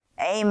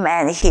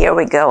Amen. Here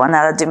we go.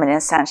 Another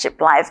Dominion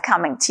Sonship Live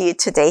coming to you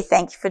today.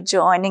 Thank you for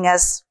joining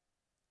us.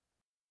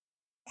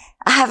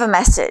 I have a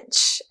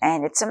message,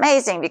 and it's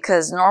amazing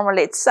because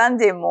normally it's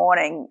Sunday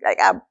morning.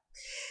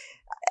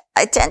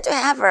 I tend to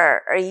have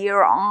a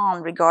year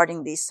on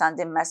regarding these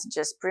Sunday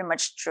messages pretty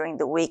much during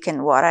the week.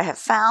 And what I have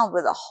found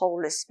with the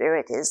Holy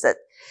Spirit is that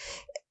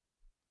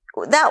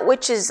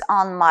which is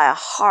on my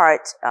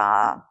heart,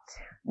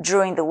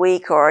 during the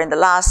week or in the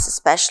last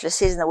especially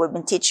season that we've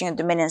been teaching in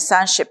Dominion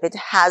Sonship, it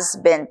has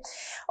been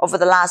over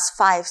the last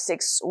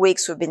 5-6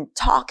 weeks, we've been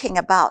talking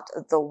about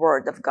the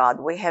Word of God.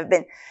 We have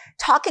been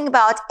talking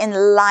about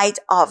in light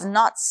of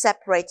not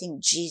separating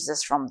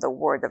Jesus from the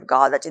Word of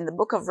God, that in the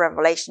book of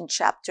Revelation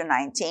chapter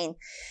 19,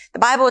 the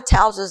Bible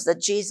tells us that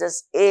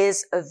Jesus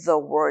is the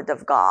Word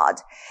of God.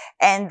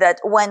 And that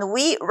when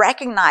we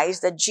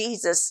recognize that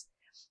Jesus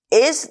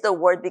is the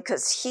Word,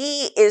 because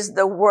He is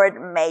the Word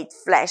made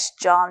flesh.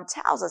 John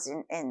tells us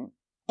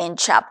in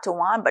chapter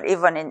 1, but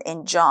even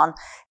in John,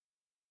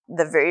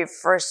 the very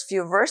first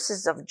few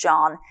verses of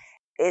John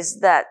is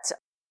that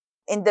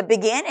in the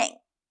beginning,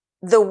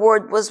 the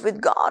Word was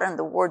with God and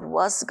the Word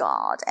was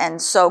God.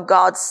 And so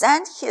God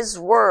sent His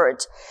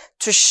Word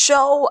to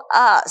show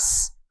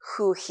us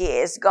who He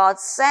is. God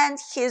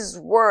sent His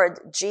Word,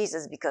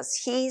 Jesus,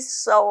 because He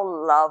so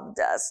loved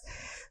us.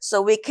 So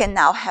we can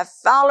now have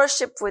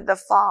fellowship with the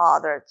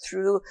Father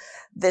through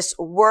this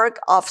work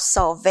of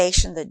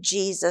salvation that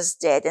Jesus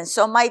did. And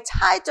so my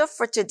title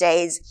for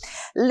today is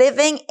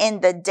Living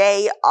in the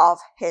Day of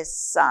His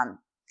Son.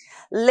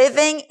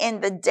 Living in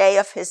the day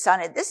of His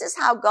Son. And this is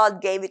how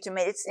God gave it to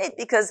me. It's neat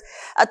because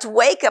at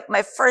wake up,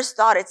 my first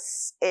thought,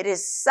 it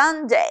is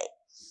Sunday.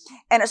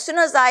 And as soon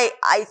as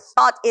I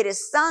thought it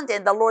is Sunday,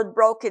 and the Lord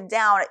broke it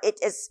down, it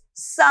is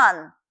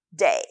Son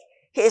Day,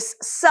 His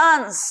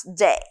Son's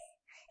day.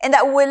 And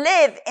that we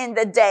live in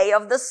the day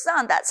of the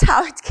Son. That's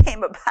how it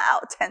came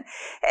about.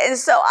 And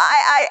so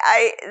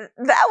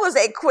that was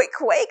a quick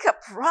wake up,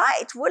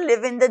 right? We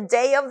live in the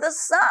day of the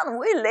Son.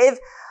 We live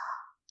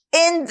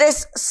in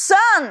this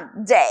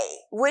Son Day,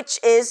 which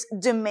is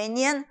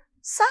Dominion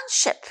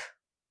Sonship.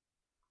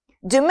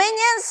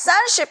 Dominion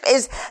Sonship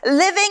is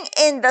living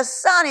in the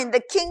Son, in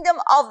the kingdom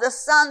of the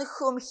Son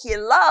whom He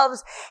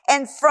loves.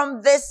 And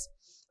from this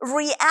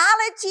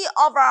reality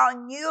of our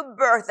new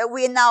birth, that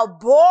we are now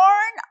born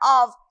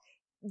of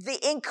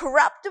the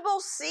incorruptible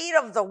seed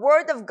of the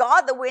Word of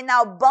God, that we're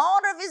now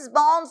bone of His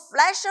bone,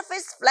 flesh of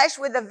His flesh,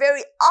 with the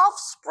very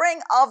offspring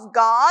of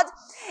God.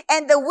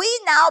 And that we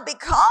now,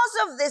 because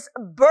of this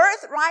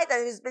birthright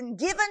that has been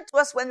given to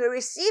us when we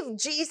received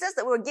Jesus,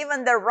 that we're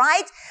given the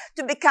right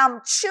to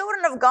become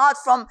children of God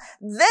from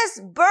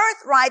this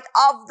birthright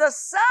of the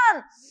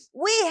Son,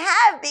 we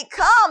have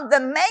become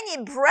the many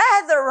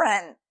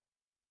brethren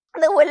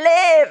that will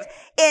live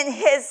in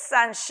His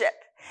sonship,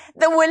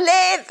 that will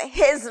live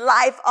His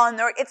life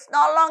on earth. It's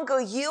no longer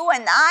you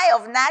and I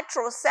of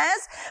natural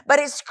sense, but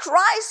it's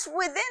Christ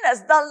within us.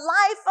 The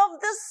life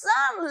of the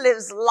Son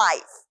lives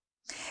life.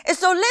 And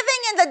so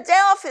living in the day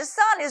of His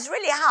Son is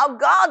really how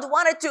God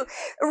wanted to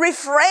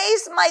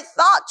rephrase my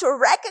thought, to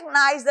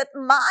recognize that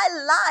my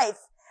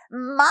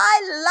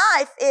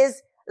life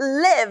is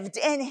lived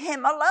in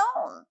Him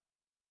alone.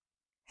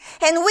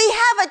 And we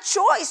have a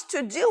choice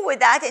to do with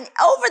that. And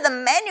over the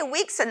many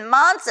weeks and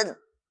months and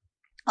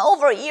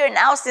over a year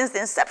now since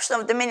the inception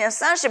of Dominion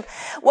Sonship,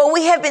 what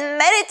we have been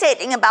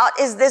meditating about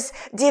is this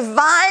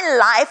divine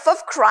life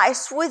of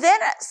Christ within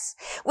us.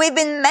 We've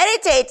been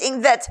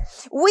meditating that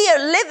we are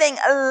living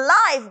a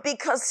life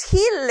because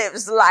He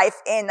lives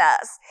life in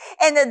us.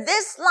 And that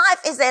this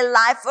life is a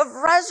life of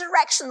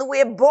resurrection, that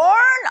we are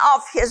born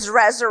of His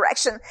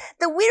resurrection,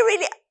 that we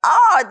really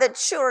are the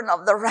children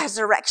of the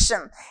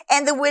resurrection,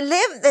 and that we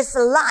live this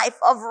life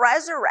of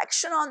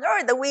resurrection on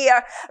earth, that we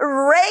are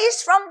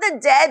raised from the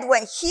dead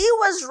when He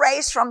was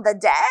raised from the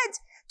dead.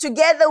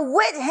 Together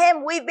with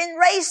Him, we've been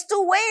raised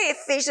to where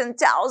Ephesians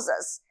tells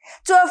us,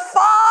 to a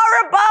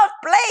far above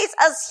place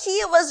as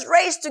He was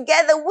raised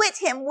together with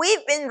Him.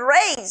 We've been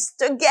raised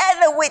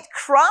together with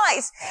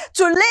Christ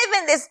to live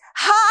in this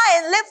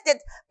high and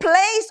lifted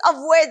place of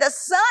where the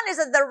Son is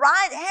at the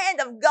right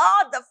hand of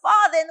God the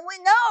Father. And we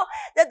know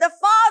that the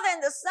Father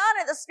and the Son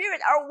and the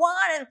Spirit are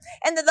one,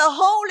 and that the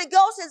Holy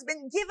Ghost has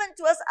been given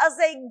to us as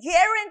a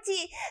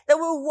guarantee that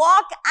we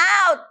walk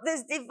out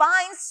this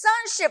divine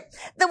sonship,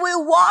 that we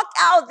walk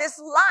out this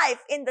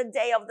life in the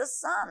day of the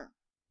Son.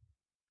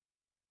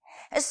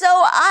 And so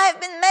I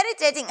have been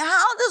meditating,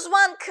 how does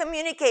one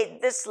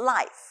communicate this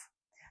life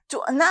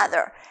to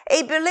another,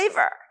 a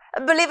believer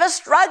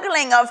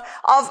struggling of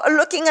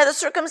looking at the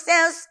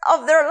circumstance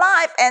of their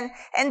life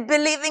and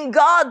believing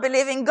God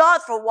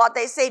for what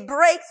they say,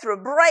 breakthrough.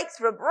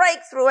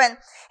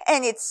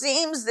 And it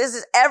seems this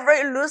is ever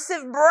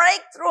elusive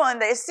breakthrough,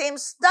 and they seem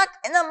stuck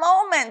in a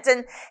moment,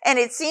 and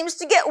it seems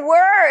to get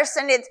worse,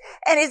 and it's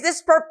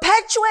this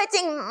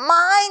perpetuating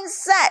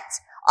mindset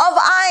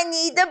I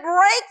need a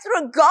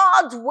breakthrough.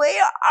 God,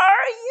 where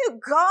are you?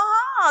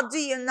 God, do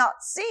you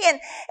not see? And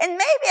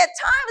maybe at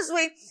times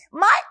we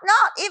might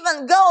not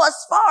even go as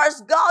far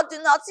as God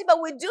do not see,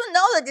 but we do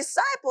know the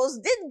disciples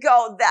did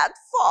go that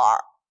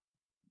far.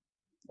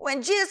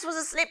 When Jesus was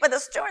asleep at the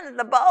stern of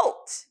the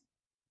boat,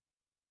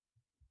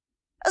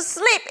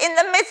 asleep in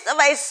the midst of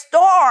a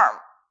storm,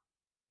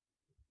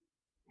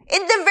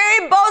 in the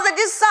very boat the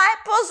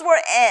disciples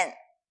were in.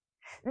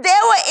 They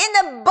were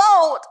in a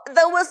boat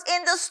that was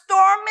in the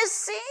stormy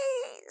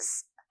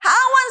seas. How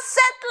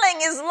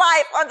unsettling is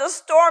life on the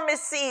stormy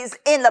seas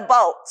in the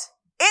boat?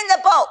 In the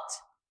boat.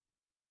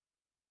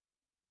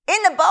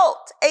 In a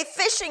boat, a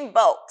fishing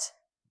boat.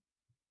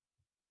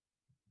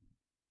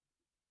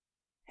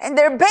 And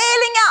they're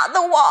bailing out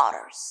the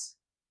waters.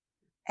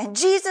 And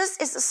Jesus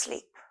is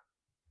asleep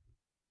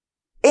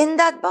in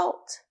that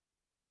boat.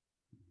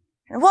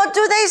 And what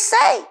do they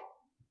say?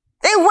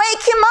 They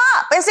wake him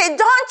up and say,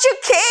 don't you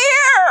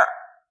care?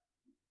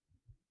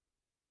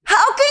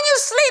 How can you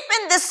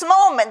sleep in this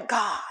moment,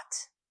 God?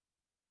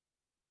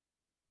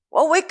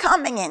 What we're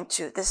coming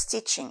into this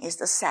teaching is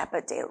the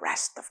Sabbath day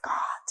rest of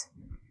God.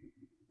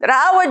 That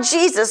our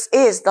Jesus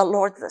is the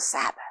Lord of the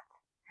Sabbath.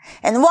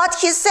 And what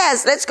he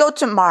says, let's go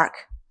to Mark.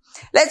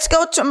 Let's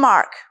go to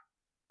Mark.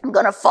 I'm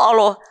going to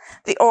follow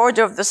the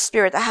order of the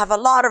Spirit. I have a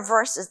lot of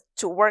verses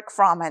to work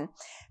from, and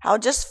I'll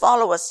just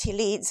follow as he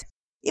leads.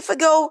 If I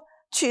go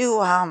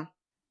to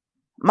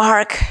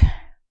Mark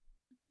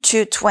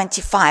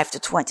 2:25 to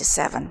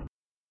 27.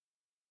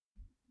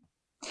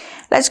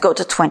 Let's go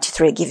to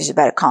 23. It gives you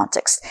better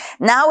context.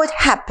 Now it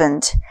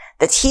happened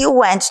that he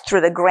went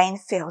through the grain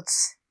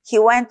fields. He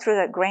went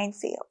through the grain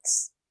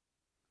fields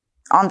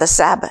on the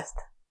Sabbath.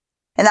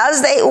 And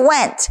as they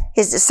went,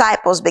 his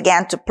disciples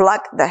began to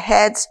pluck the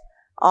heads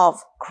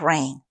of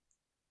grain.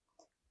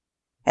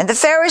 And the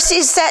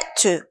Pharisees said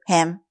to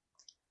him,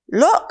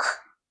 look,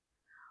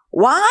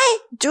 why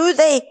do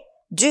they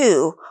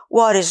do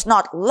what is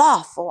not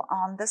lawful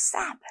on the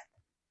Sabbath?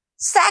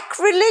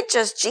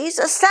 Sacrilegious,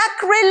 Jesus,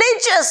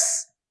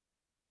 sacrilegious.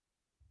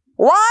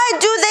 Why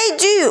do they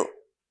do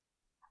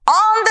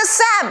on the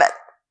Sabbath?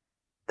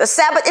 The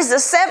Sabbath is the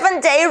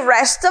 7-day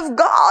rest of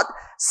God.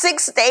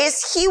 6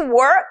 days he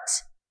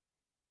worked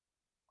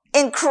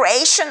in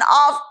creation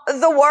of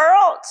the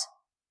world.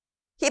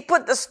 He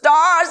put the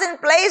stars in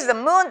place, the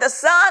moon, the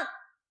sun,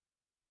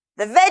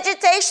 the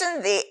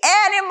vegetation, the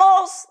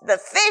animals, the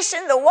fish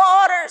in the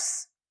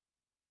waters,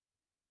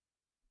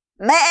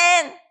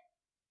 man.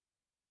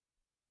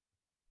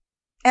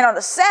 And on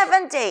the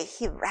 7th day,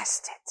 he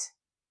rested.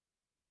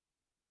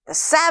 The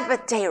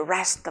Sabbath day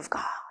rest of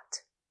God,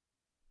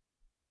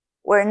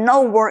 where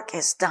no work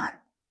is done.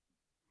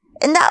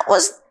 And that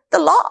was the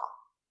law.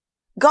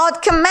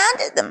 God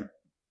commanded them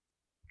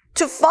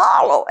to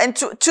follow and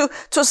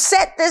to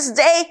set this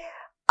day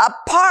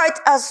apart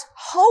as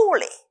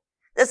holy.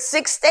 The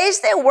 6 days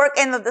they work,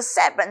 and on the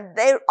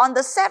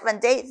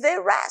 7th day they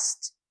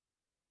rest.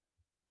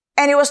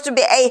 And it was to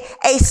be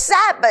a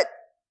Sabbath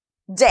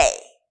day,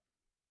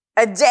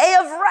 a day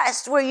of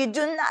rest where you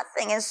do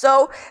nothing. And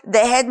so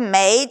they had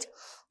made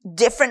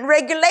different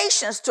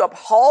regulations to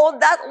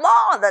uphold that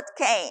law that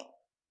came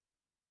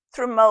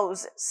through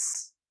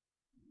Moses.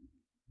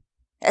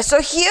 And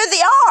so here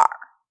they are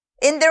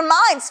in their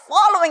minds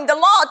following the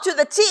law to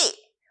the T,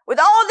 with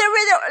all the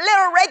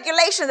little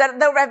regulations that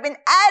have been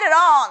added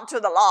on to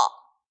the law.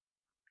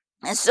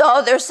 And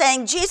so they're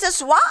saying,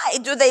 Jesus, why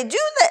do they do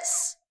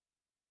this?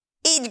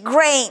 Eat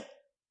grain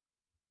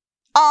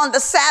on the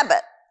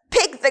Sabbath.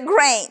 Pick the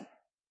grain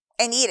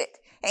and eat it.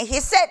 And he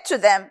said to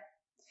them,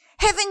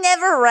 have you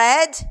never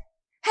read?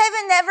 Have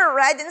you never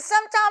read? And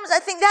sometimes I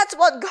think that's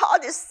what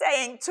God is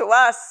saying to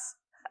us.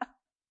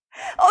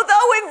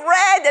 Although we've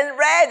read and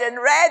read and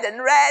read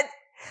and read,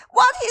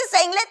 what he's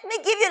saying, let me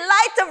give you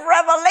light of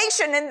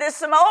revelation in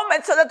this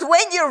moment so that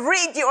when you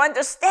read, you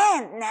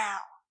understand now.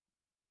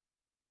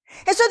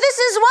 And so this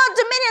is what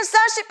Dominion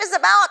Sonship is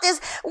about,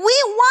 is we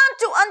want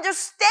to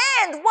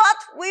understand what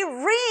we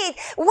read.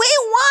 We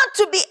want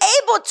to be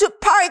able to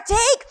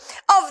partake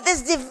of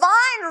this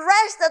divine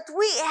rest that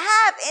we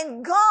have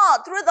in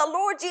God through the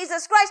Lord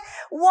Jesus Christ.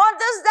 What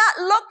does that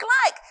look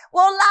like?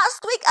 Well,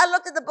 last week I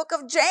looked at the book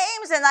of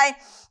James, and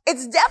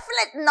it's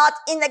definitely not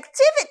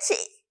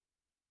inactivity.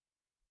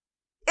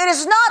 It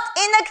is not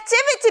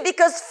inactivity,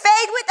 because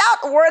faith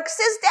without works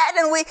is dead.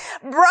 And we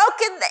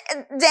broke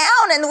it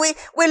down, and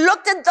we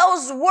looked at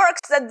those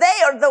works, that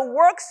they are the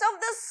works of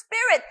the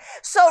Spirit.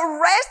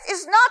 So rest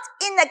is not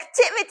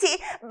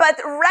inactivity, but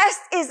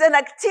rest is an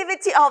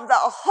activity of the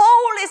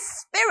Holy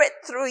Spirit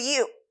through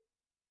you.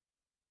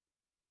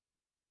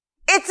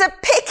 It's a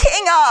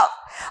picking up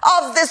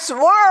of this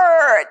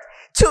word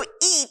to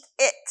eat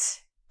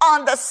it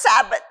on the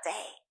Sabbath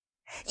day.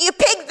 You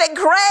pick the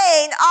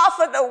grain off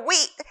of the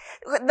wheat.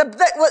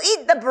 We'll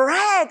eat the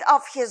bread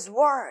of his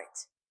word.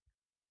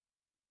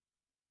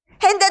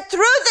 And that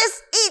through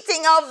this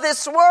eating of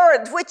this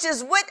word, which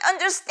is with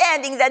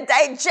understanding, the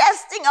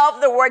digesting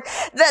of the word,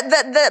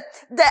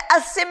 the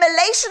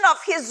assimilation of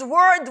his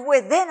word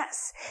within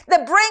us,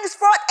 that brings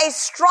forth a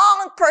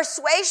strong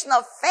persuasion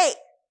of faith,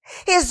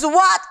 is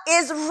what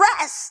is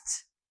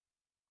rest.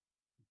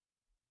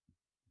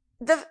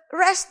 The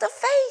rest of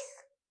faith.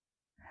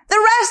 The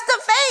rest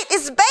of faith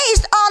is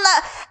based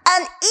on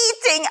an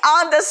eating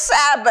on the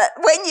Sabbath,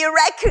 when you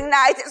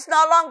recognize it's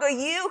no longer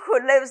you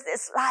who lives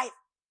this life,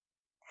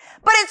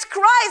 but it's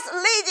Christ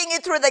leading you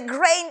through the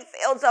grain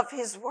fields of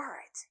his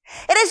word.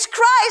 It is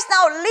Christ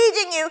now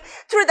leading you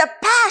through the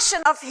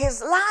passion of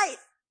his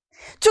life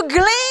to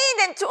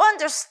glean and to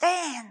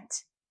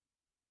understand.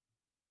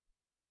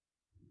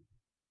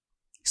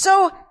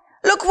 So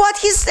look what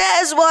he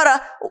says, what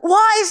a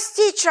wise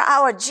teacher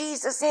our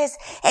Jesus is,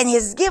 and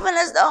he's given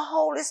us the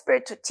Holy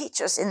Spirit to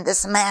teach us in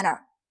this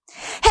manner.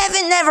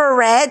 Having never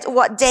read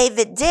what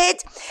David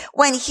did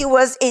when he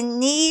was in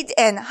need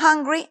and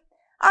hungry?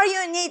 Are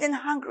you in need and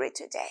hungry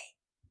today?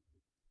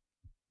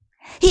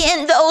 He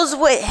and those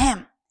with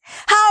him.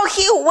 How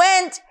he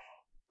went,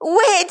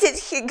 where did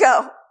he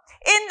go?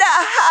 In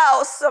the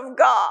house of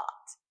God.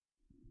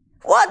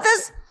 What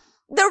does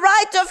the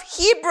writer of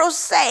Hebrews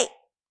say?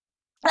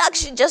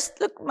 Actually,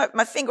 just look,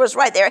 my finger is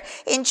right there.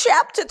 In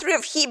chapter 3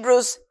 of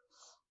Hebrews,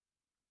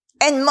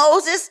 and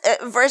Moses,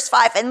 verse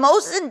 5, and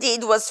Moses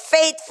indeed was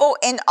faithful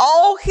in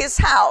all his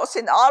house,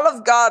 in all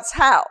of God's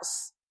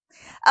house,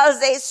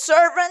 as a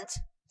servant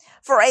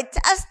for a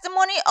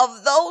testimony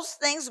of those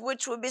things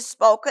which will be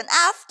spoken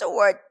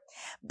afterward.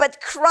 But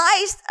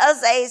Christ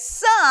as a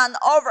son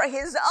over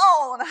his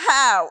own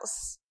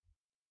house.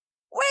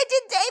 Where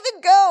did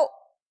David go?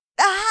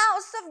 The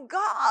house of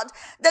God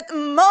that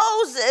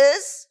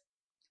Moses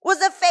was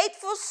a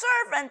faithful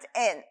servant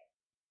in.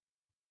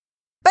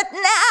 But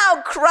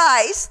now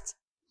Christ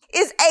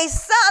is a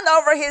son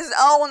over his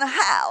own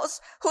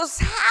house, whose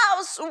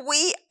house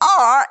we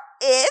are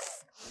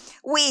if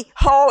we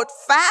hold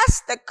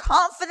fast the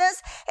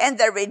confidence and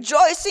the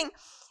rejoicing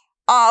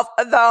of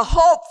the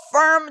hope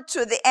firm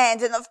to the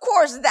end. And of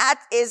course,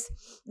 that is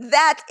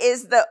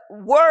the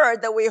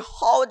word that we're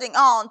holding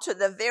on to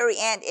the very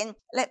end.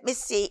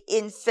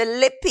 In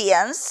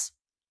Philippians,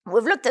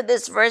 we've looked at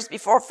this verse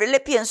before,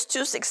 Philippians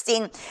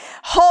 2:16,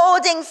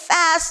 holding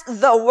fast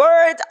the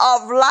word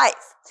of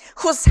life,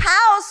 whose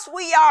house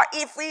we are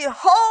if we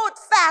hold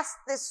fast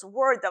this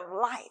word of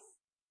life.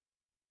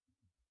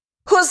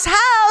 Whose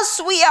house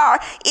we are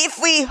if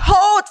we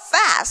hold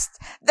fast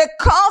the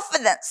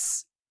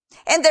confidence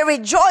and the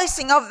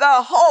rejoicing of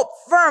the hope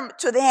firm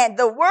to the end.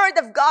 The word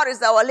of God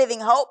is our living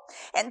hope.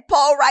 And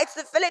Paul writes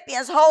to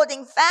Philippians,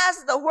 holding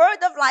fast the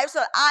word of life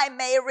so I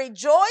may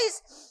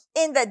rejoice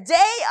in the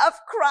day of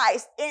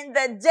Christ, in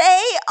the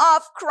day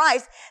of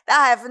Christ, that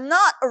I have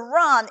not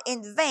run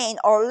in vain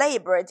or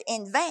labored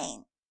in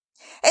vain.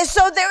 And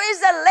so there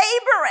is a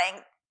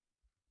laboring,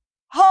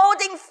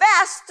 holding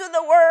fast to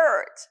the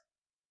word.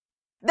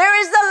 There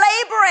is the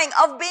laboring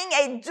of being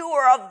a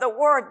doer of the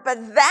word,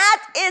 but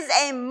that is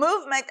a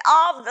movement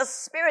of the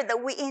Spirit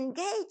that we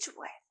engage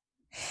with.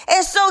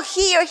 And so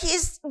here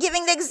he's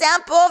giving the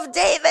example of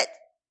David.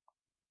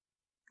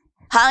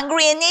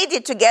 Hungry and needy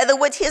together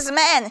with his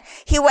men.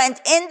 He went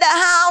in the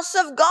house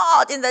of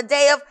God in the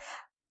day of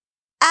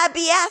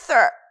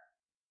Abiathar,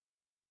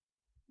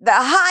 the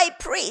high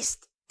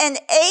priest, and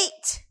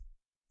ate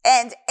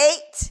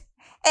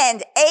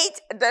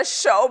the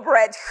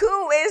showbread.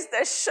 Who is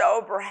the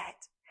showbread?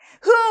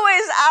 Who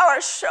is our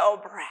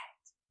showbread?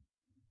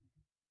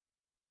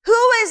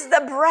 Who is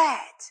the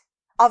bread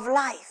of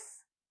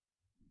life?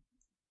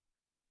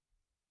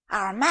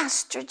 Our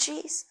Master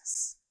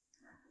Jesus,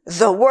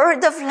 the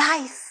word of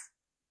life,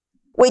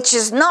 which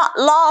is not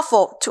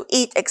lawful to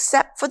eat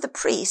except for the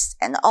priest,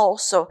 and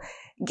also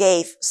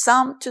gave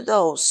some to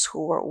those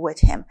who were with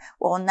him.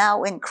 Well,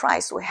 now in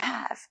Christ we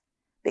have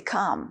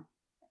become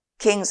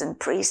kings and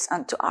priests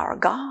unto our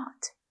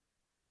God.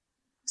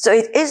 So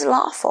it is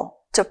lawful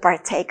to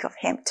partake of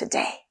him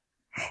today.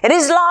 It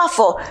is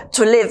lawful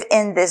to live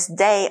in this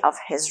day of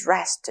his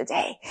rest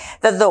today,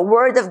 that the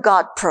word of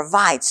God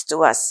provides to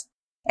us.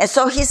 And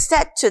so he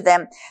said to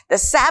them, the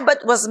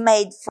Sabbath was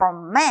made for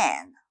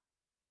man.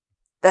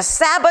 The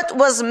Sabbath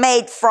was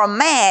made for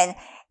man,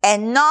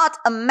 and not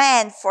a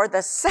man for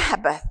the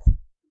Sabbath.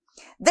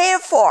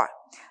 Therefore,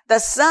 the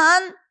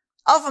Son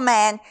of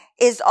Man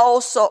is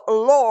also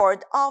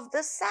Lord of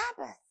the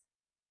Sabbath.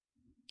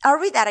 I'll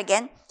read that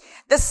again.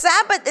 The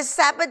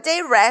Sabbath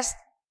day rest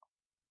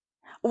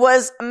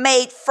was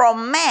made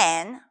from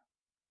man.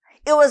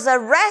 It was a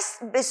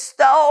rest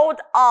bestowed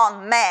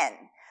on men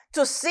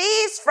to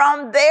cease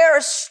from their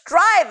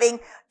striving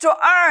to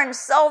earn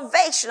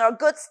salvation or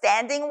good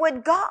standing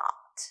with God.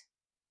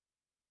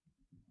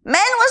 Man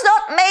was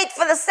not made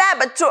for the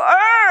Sabbath to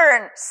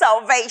earn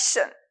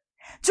salvation,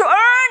 to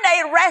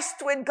earn a rest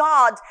with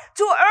God,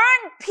 to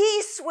earn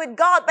peace with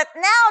God. But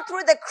now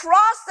through the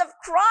cross of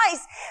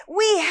Christ,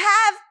 we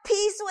have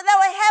peace with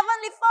our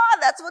Heavenly Father.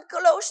 That's what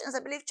Colossians,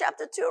 I believe,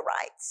 chapter 2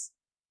 writes.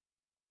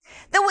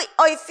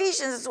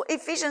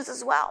 Ephesians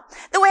as well.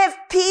 That we have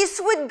peace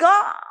with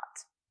God.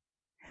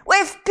 We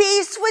have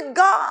peace with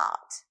God.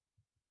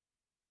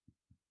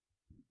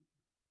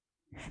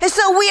 And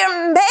so we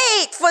are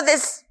made for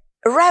this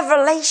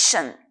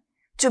revelation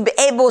to be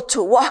able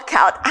to walk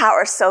out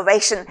our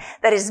salvation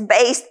that is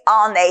based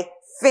on a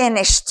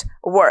finished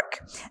work.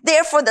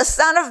 Therefore, the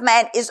Son of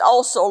Man is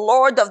also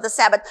Lord of the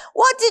Sabbath.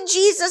 What did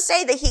Jesus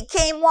say? That he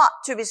came what?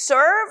 To be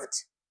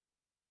served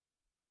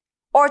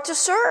or to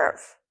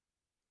serve?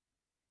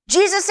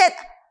 Jesus said,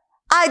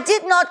 I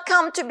did not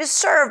come to be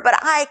served, but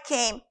I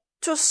came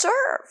to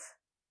serve.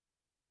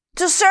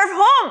 To serve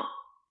whom?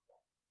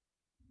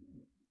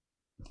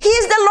 He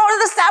is the Lord of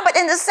the Sabbath,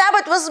 and the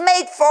Sabbath was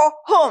made for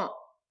whom?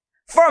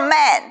 For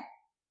man.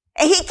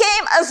 And he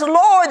came as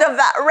Lord of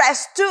that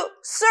rest to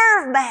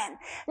serve man.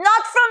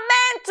 Not from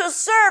man to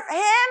serve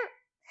him.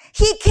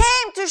 He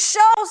came to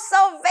show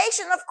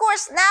salvation. Of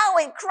course, now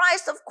in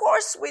Christ, of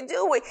course we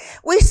do.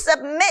 We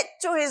submit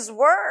to his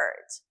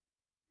word.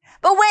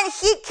 But when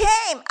he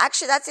came,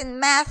 actually that's in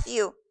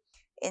Matthew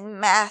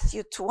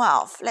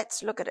 12.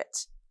 Let's look at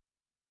it.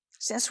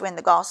 Since we're in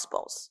the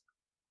Gospels.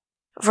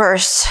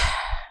 Verse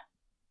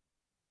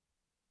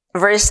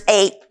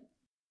 8.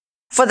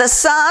 For the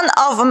Son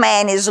of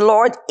Man is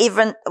Lord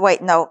even,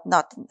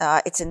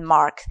 it's in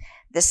Mark.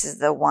 This is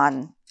the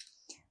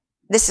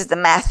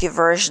Matthew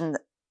version,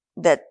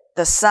 that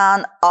the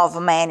Son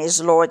of Man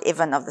is Lord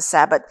even of the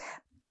Sabbath.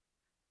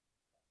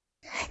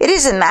 It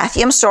is in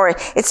Matthew, I'm sorry,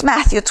 it's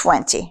Matthew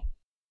 20.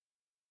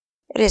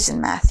 It is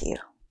in Matthew.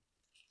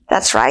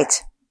 That's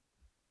right.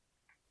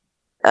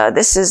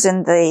 This is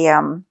in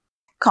the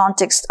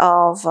context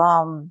of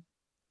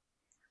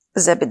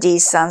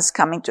Zebedee's sons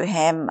coming to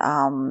him,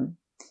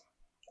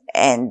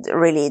 and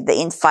really the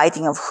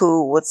infighting of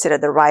who would sit at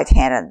the right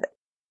hand.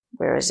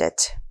 Where is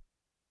it?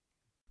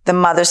 The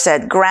mother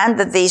said, grant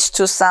that these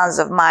two sons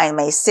of mine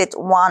may sit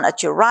one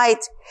at your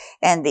right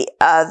and the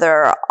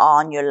other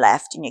on your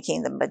left in your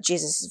kingdom. But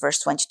Jesus, verse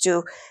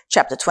 22,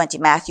 chapter 20,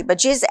 Matthew. But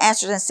Jesus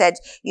answered and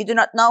said, you do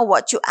not know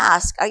what you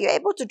ask. Are you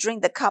able to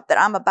drink the cup that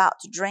I'm about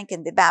to drink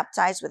and be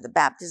baptized with the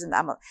baptism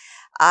that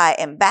I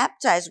am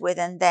baptized with?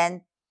 And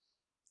then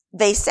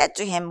they said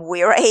to him,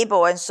 we are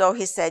able. And so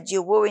he said,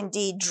 you will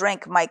indeed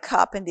drink my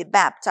cup and be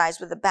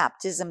baptized with the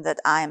baptism that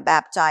I am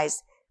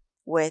baptized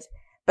with.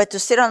 But to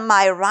sit on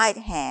my right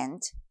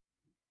hand,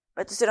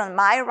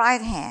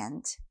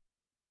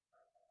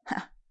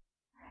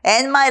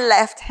 and my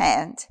left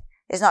hand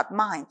is not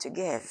mine to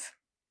give.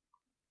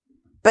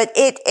 But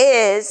it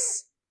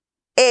is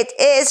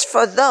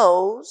for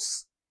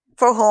those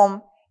for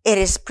whom it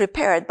is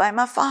prepared by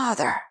my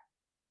Father.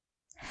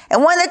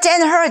 And when the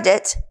 10 heard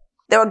it,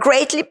 they were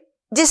greatly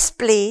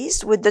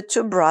displeased with the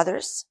two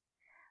brothers.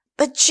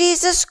 But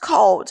Jesus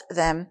called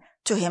them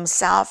to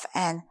himself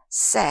and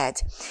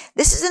said,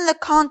 this is in the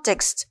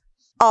context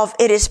of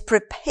it is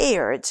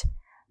prepared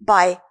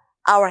by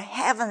our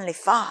Heavenly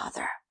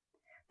Father.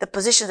 The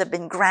positions have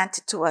been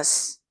granted to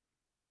us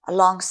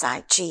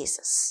alongside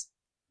Jesus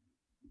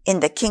in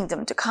the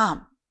kingdom to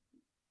come.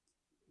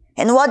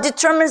 And what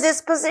determines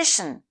this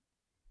position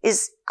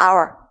is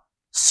our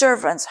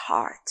servant's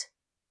heart,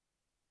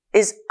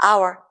 is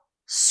our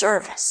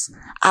service,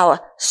 our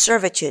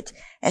servitude.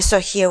 And so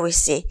here we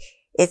see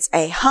it's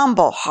a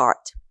humble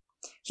heart.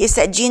 He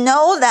said, you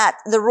know that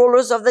the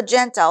rulers of the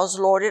Gentiles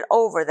lord it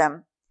over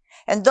them,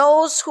 and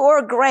those who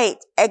are great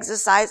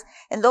exercise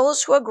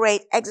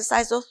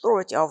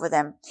authority over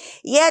them.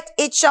 Yet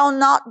it shall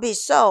not be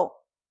so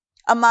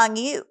among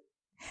you.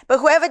 But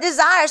whoever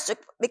desires to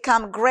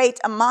become great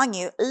among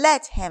you,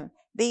 let him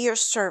be your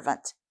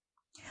servant.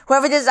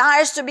 Whoever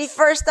desires to be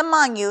first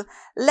among you,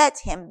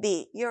 let him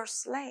be your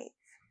slave.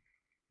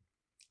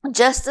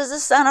 Just as the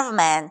Son of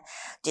Man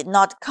did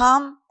not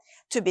come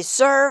to be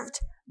served,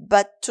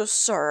 but to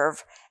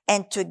serve,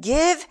 and to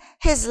give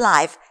his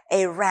life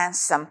a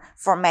ransom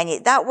for many.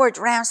 That word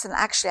ransom,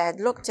 actually, I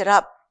had looked it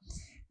up,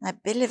 and I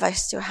believe I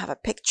still have a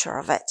picture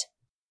of it.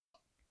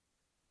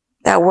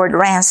 That word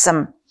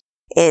ransom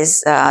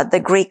is the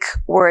Greek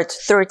word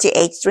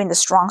 38.3 in the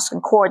Strong's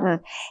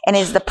Concordance, and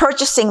is the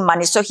purchasing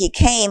money. So he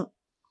came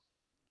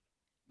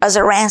as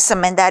a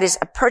ransom, and that is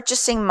a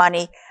purchasing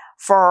money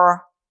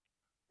for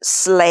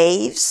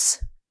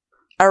slaves.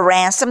 A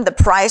ransom, the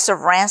price of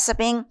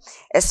ransoming,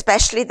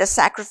 especially the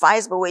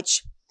sacrifice by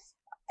which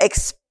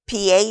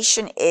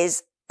expiation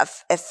is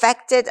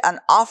effected,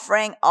 an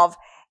offering of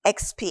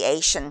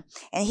expiation.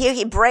 And here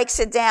he breaks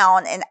it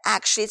down, and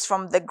actually it's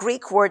from the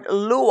Greek word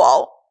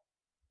luo.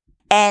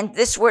 And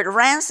this word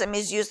ransom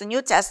is used in the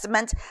New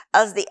Testament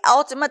as the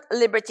ultimate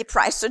liberty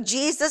price. So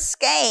Jesus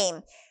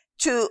came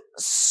to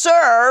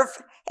serve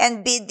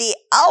and be the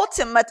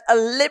ultimate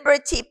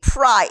liberty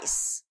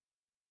price.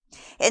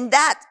 And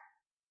that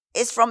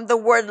is from the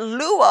word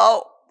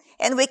luo,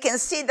 and we can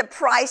see the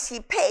price he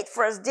paid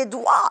for us did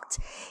what?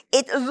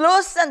 It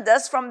loosened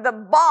us from the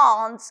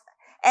bonds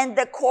and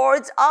the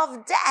cords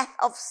of death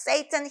of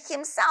Satan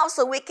himself,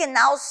 so we can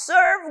now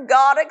serve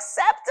God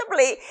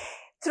acceptably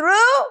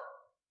through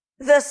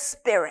the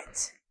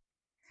Spirit.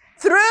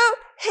 through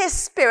his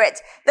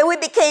Spirit, that we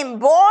became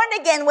born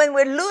again when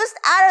we're loosed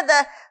out of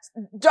the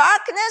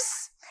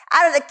darkness,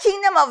 out of the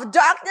kingdom of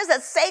darkness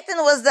that Satan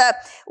was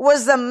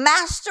the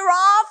master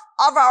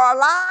of our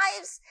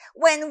lives.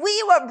 When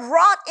we were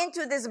brought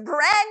into this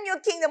brand new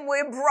kingdom,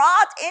 we were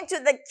brought into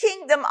the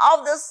kingdom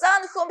of the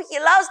Son whom he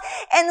loves,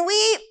 and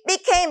we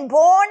became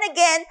born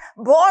again,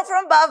 born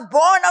from above,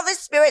 born of his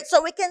Spirit,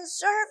 so we can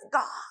serve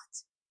God.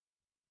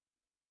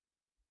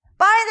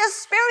 By the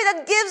Spirit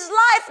that gives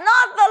life,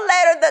 not the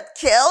letter that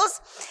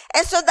kills.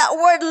 And so that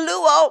word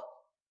luo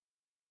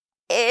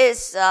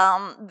is,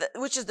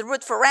 which is the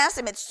root for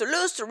ransom. It's to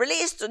loose, to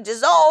release, to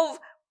dissolve,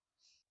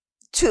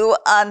 to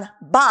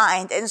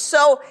unbind. And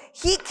so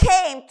he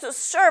came to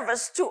serve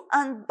us, to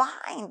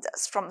unbind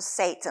us from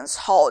Satan's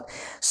hold.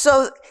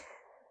 So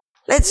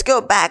let's go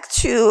back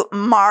to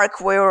Mark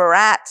where we're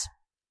at.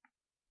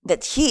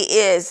 That he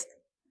is,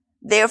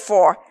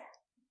 therefore,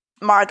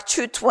 Mark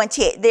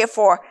 2:28,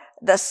 therefore,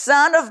 the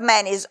Son of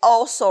Man is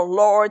also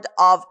Lord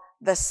of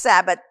the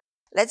Sabbath.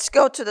 Let's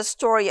go to the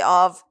story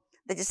of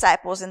the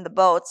disciples in the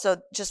boat.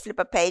 So just flip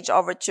a page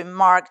over to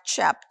Mark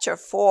chapter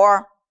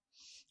 4,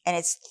 and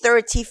it's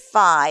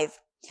 35.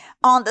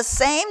 On the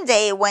same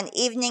day when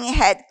evening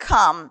had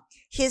come,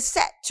 he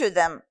said to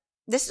them,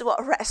 this is what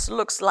rest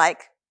looks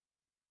like.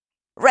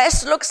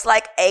 Rest looks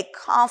like a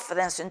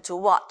confidence into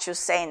what you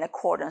say in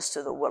accordance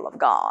to the will of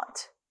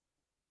God.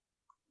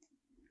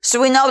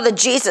 So we know that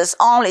Jesus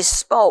only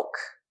spoke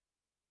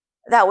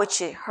that which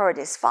he heard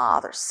his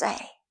Father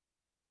say.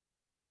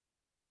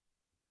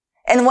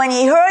 And when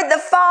he heard the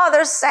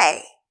Father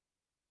say,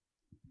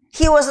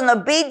 he was an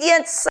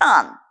obedient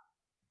son.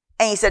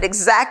 And he said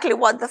exactly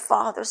what the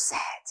Father said.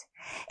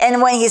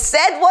 And when he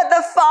said what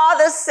the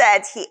Father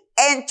said, he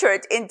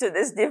entered into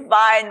this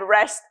divine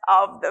rest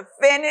of the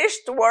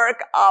finished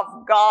work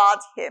of God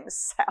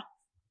himself.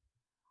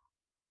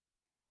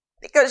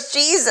 Because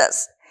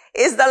Jesus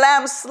is the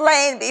Lamb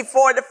slain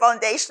before the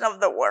foundation of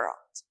the world.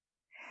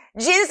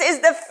 Jesus is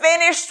the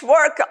finished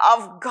work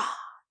of God.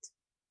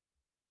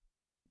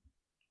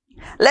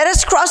 Let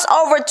us cross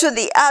over to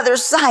the other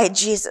side,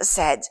 Jesus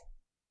said.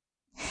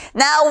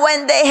 Now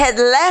when they had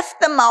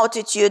left the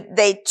multitude,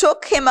 they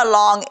took him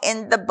along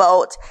in the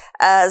boat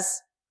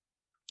as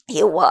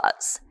he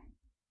was.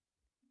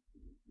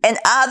 And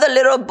other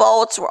little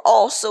boats were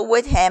also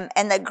with him,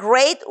 and a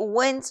great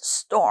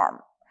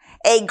windstorm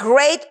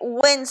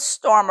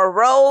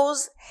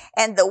arose,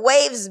 and the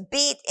waves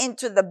beat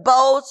into the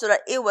boat so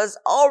that it was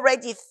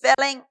already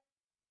filling.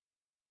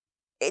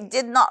 It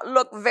did not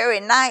look very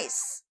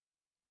nice.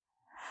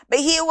 But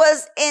he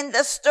was in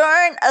the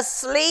stern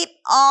asleep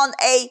on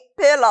a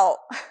pillow.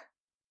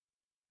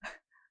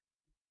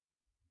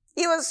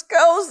 He was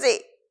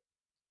cozy.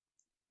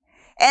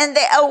 And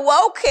they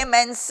awoke him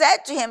and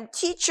said to him,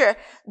 "Teacher,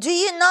 do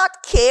you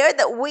not care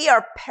that we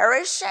are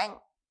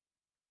perishing?"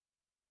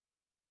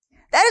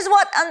 That is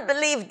what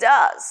unbelief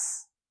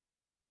does.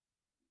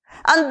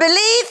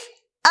 Unbelief,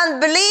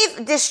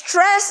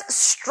 distress,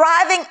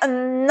 striving,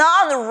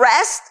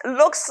 non-rest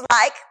looks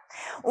like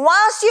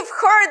once you've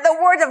heard the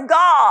word of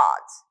God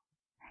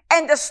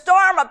and the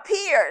storm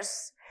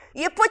appears,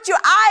 you put your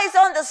eyes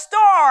on the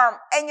storm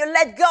and you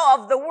let go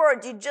of the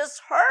word you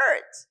just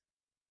heard.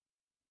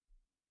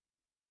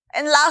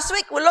 And last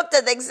week we looked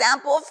at the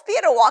example of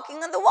Peter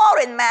walking on the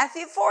water in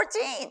Matthew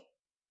 14.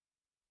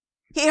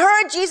 He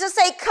heard Jesus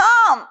say,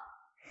 "Come."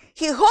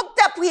 He hooked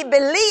up, he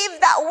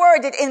believed that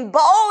word. It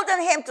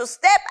emboldened him to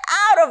step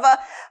out of a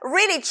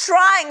really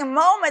trying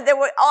moment. They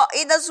were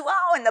in as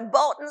well in the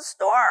boat in the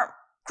storm,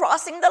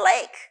 crossing the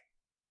lake.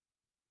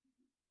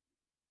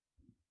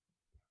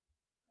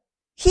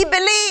 He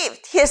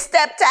believed, he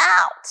stepped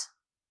out.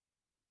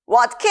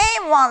 What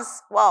came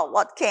was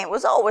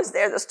always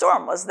there. The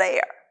storm was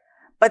there.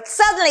 But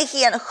suddenly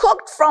he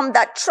unhooked from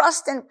that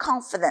trust and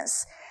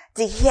confidence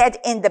that he had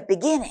in the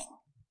beginning.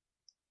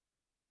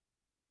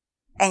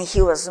 And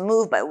he was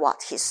moved by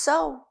what he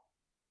saw,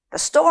 the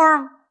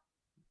storm.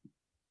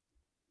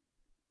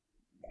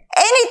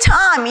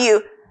 Anytime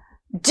you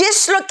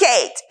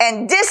dislocate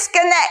and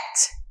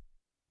disconnect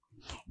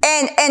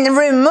and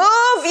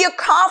remove your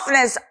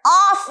confidence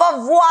off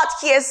of what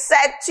he has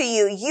said to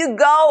you, you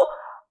go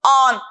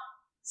on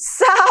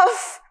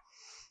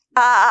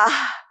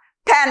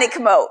panic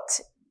mode.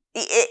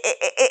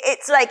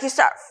 It's like you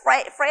start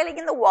frailing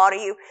in the water.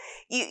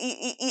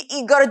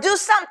 You got to do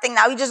something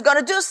now. You just got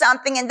to do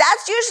something. And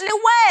that's usually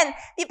when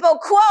people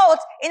quote,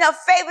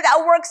 faith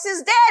without works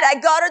is dead. I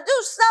got to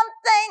do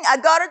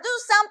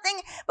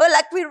something. But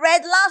like we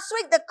read last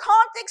week, the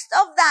context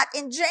of that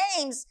in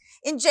James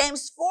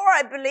 4,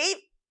 I believe,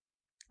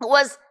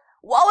 was,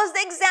 what was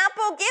the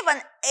example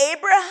given?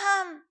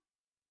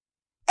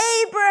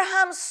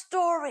 Abraham's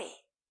story.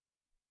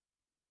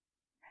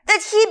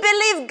 That he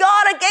believed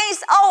God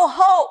against all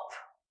hope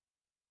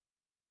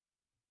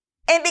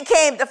and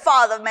became the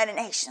father of many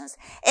nations.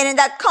 And in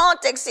that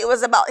context, it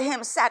was about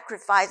him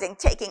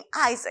taking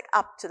Isaac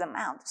up to the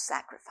mount to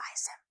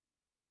sacrifice him.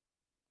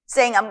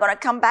 Saying, "I'm going to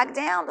come back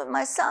down with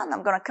my son.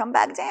 I'm going to come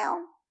back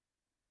down."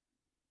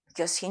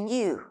 Because he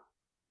knew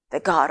the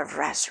God of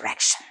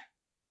resurrection.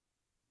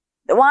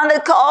 The one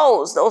that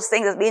calls those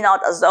things as be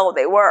not as though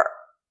they were.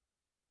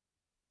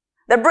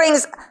 That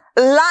brings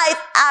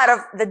life out of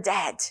the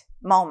dead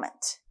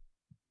moment.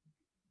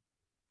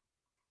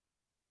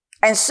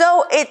 And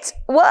so it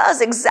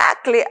was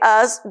exactly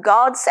as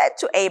God said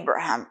to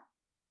Abraham.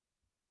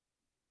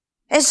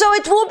 And so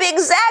it will be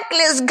exactly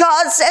as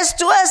God says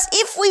to us.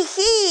 If we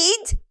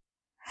heed,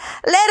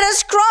 let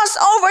us cross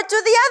over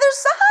to the other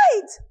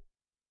side.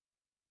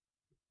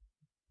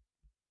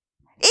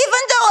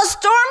 Even though a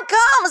storm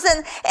comes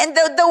and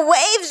the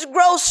waves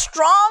grow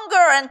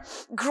stronger and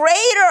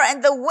greater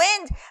and the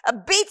wind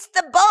beats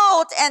the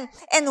boat and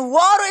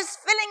water is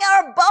filling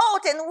our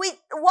boat and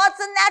what's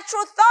the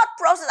natural thought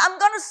process?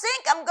 I'm going to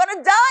sink. I'm going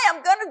to die.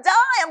 I'm going to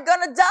die. I'm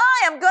going to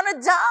die. I'm going to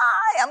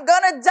die. I'm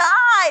going to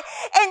die.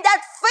 And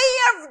that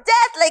fear of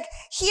death, like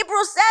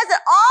Hebrews says,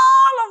 that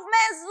all of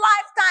man's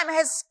lifetime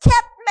has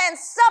kept man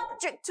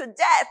subject to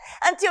death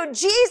until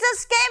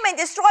Jesus came and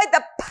destroyed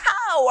the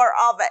power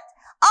of it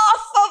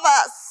off of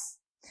us,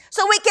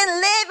 so we can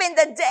live in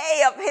the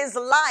day of his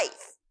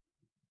life.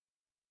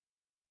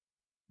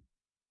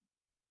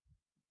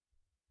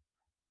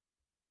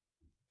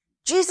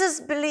 Jesus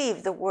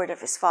believed the word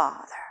of his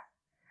Father.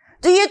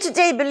 Do you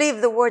today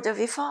believe the word of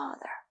your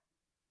Father?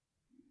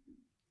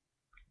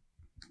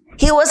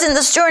 He was in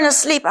the stern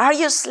asleep. Are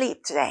you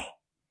asleep today?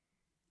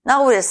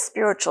 Not with a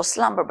spiritual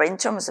slumber, but in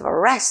terms of a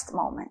rest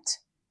moment.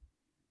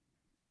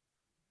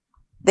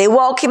 They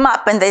woke him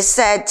up and they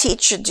said,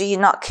 "Teacher, do you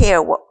not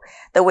care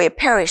that we're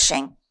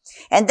perishing?"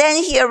 And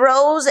then he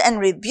arose and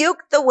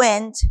rebuked the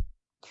wind.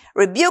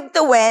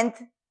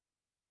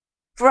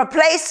 From a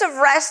place of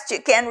rest,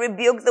 you can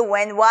rebuke the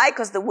wind. Why?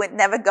 Because the wind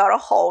never got a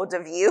hold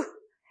of you.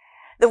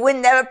 The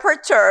wind never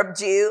perturbed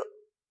you.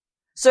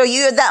 So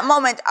you at that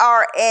moment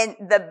are in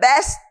the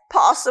best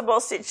possible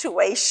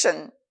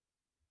situation.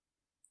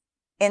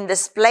 In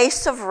this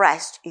place of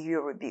rest,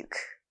 you rebuke.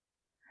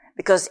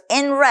 Because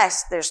in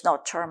rest, there's no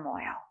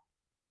turmoil.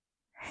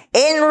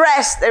 In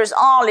rest, there's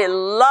only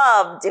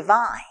love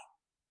divine.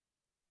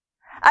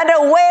 An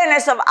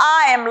awareness of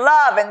I am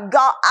love and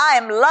God, I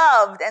am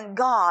loved and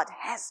God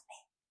has me.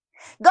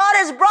 God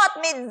has brought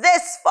me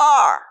this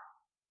far.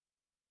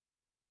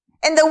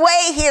 In the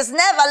way he has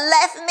never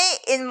left me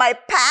in my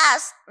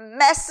past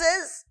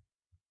messes.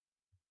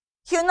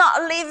 He'll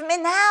not leave me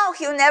now.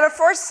 He'll never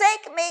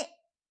forsake me.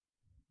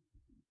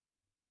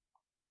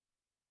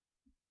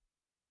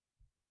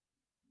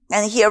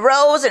 And he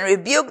arose and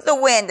rebuked the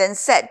wind and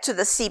said to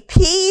the sea,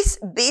 "Peace,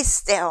 be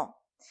still."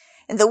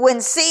 And the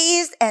wind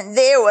ceased and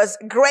there was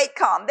great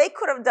calm. They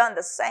could have done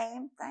the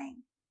same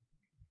thing.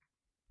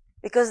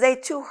 Because they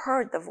too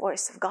heard the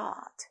voice of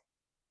God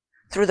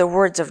through the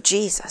words of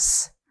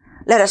Jesus.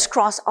 Let us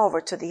cross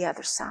over to the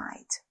other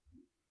side.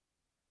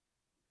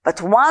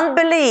 But one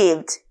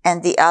believed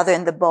and the other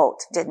in the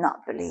boat did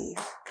not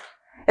believe.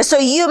 And so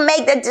you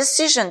make that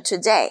decision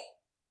today.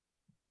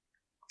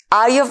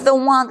 Are you of the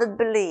one that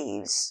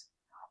believes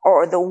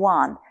or the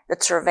one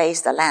that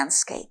surveys the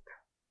landscape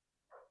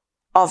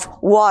of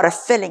water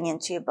filling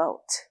into your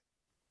boat?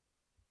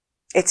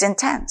 It's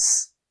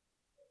intense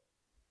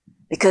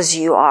because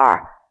you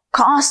are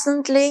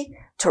constantly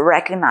to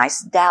recognize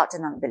doubt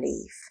and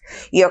unbelief.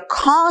 You're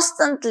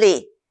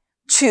constantly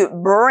to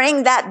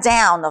bring that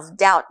down of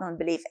doubt and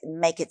unbelief and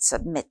make it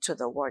submit to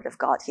the word of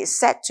God. He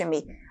said to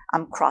me,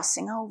 "I'm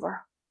crossing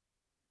over."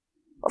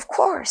 Of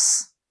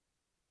course.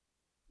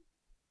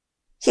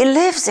 He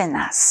lives in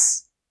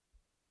us.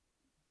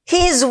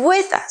 He is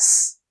with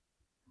us.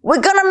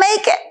 We're gonna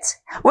make it.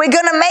 We're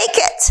gonna make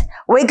it.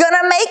 We're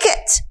gonna make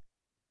it.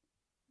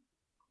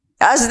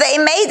 As they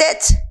made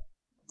it.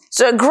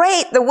 So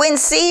the wind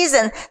ceased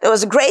and there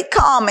was a great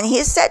calm, and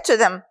he said to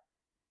them,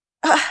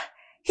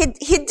 he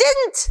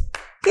didn't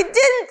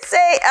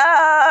say,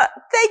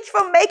 "Thank you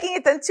for making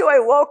it until I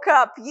woke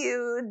up.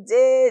 You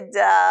did,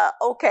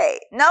 okay."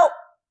 No.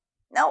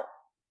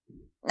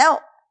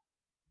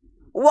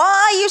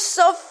 Why are you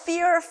so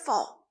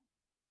fearful?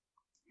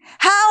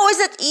 How is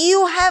it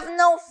you have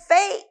no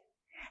faith?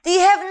 Do you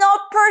have no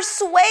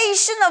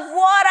persuasion of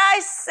what I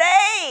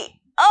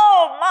say?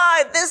 Oh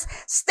my, this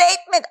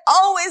statement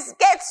always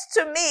gets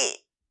to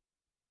me.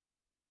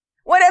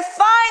 When I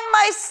find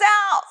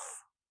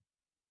myself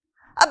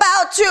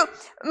about to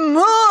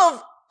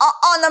move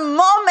on a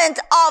moment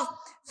of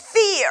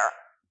fear,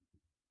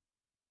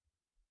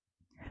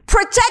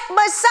 protect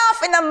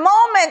myself in a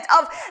moment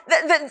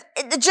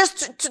of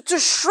just to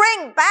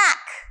shrink back.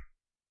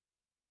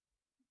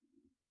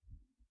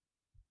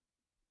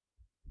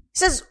 He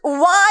says,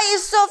 "Why are you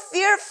so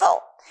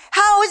fearful?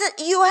 How is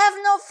it you have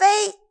no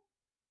faith?"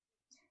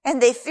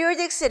 And they feared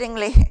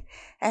exceedingly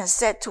and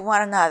said to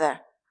one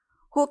another,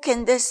 "Who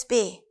can this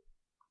be?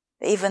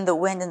 Even the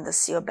wind and the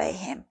sea obey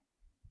him."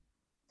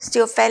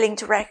 Still failing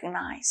to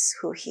recognize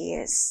who he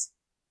is,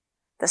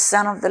 the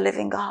Son of the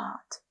living God.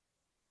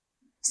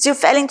 Still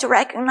failing to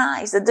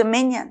recognize the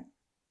dominion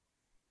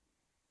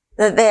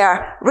that they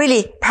are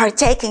really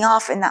partaking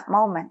of in that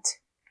moment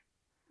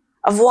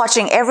of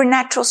watching every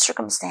natural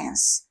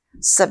circumstance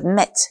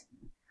submit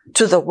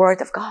to the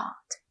Word of God.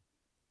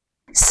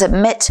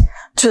 Submit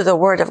to the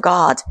Word of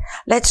God.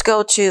 Let's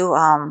go to,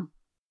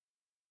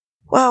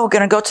 we're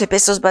going to go to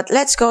epistles, but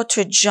let's go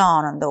to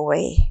John on the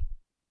way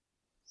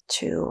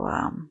to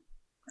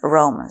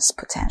Romans,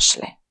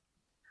 potentially.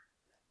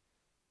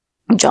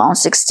 John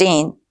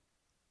 16.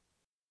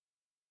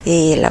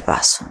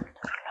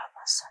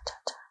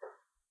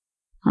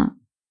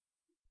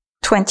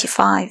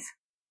 25.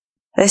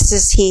 This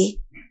is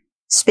he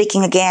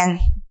speaking again.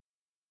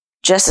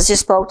 Just as he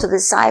spoke to the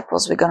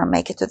disciples, we're going to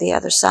make it to the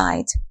other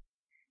side.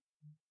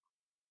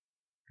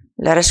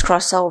 Let us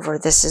cross over.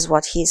 This is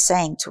what he's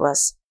saying to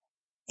us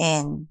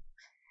in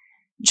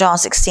John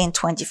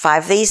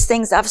 16:25. These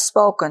things I've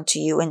spoken to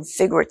you in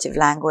figurative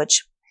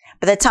language,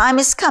 but the time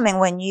is coming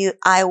when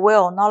I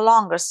will no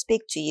longer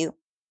speak to you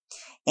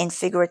in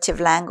figurative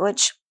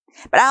language,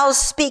 but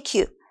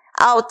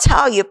I'll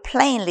tell you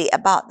plainly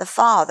about the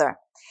Father.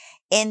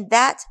 In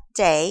that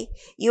day,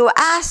 you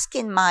ask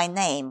in my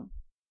name,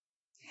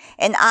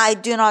 and I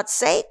do not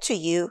say to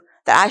you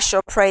that I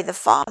shall pray the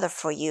Father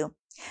for you.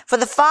 For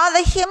the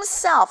Father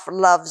himself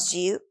loves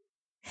you,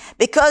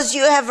 because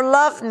you have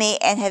loved me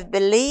and have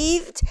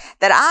believed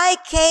that I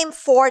came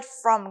forth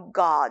from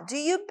God. Do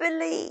you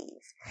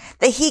believe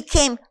that he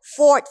came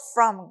forth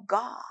from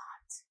God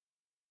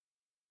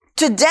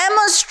to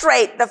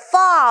demonstrate the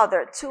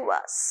Father to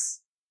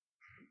us?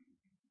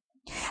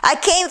 I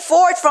came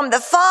forth from the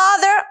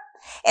Father,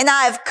 and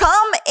I have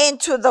come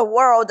into the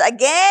world.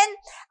 Again,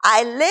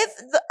 I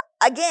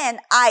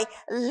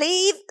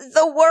leave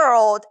the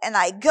world and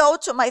I go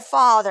to my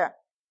Father.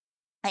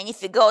 And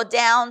if you go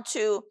down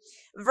to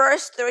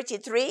verse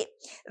 33,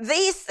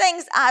 these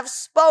things I've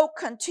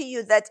spoken to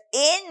you, that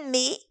in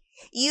me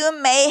you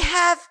may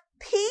have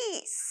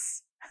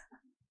peace.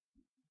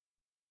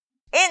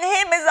 In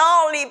him is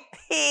only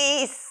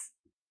peace.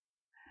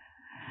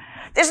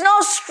 There's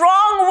no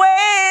strong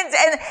winds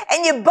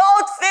and you're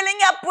both filling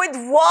up with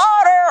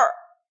water.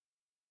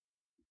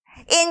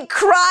 In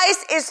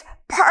Christ is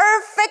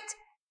perfect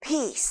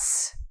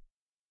peace.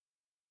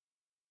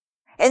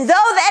 And though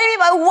the enemy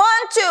might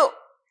want to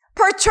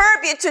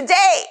perturb you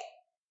today,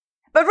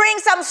 but bring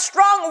some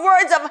strong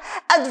words of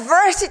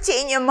adversity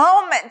in your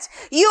moment,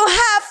 you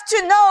have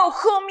to know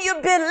whom you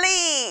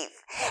believe.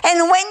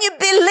 And when you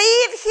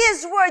believe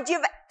his word,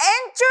 you've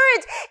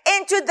entered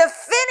into the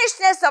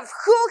finishedness of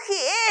who he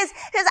is.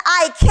 He says,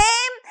 I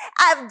came,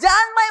 I've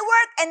done my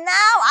work, and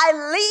now I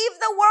leave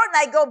the world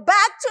and I go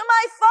back to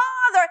my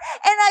Father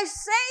and I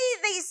say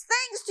these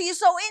things to you.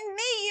 So in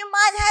me you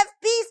might have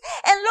peace.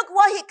 And look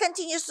what he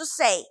continues to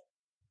say.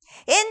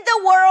 In the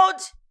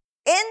world,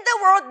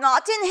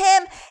 not in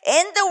him,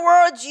 in the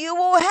world you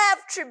will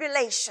have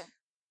tribulation.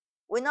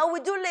 We know we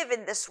do live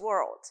in this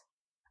world,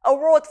 a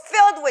world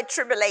filled with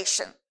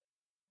tribulation.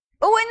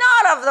 But we're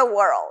not of the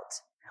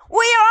world.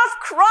 We are of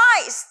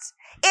Christ,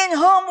 in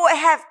whom we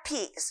have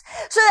peace.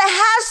 So there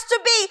has to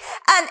be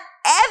an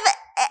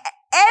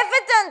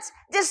evident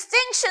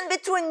distinction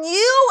between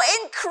you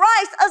in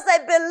Christ as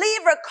a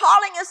believer,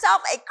 calling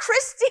yourself a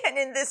Christian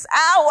in this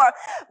hour,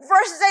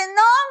 versus a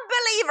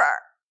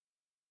non-believer.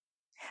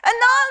 A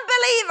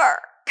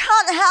non-believer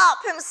can't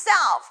help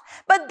himself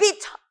but be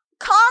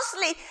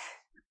constantly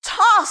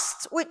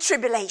tossed with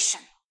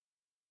tribulation.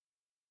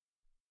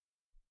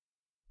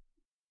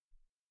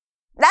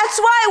 That's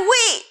why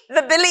we,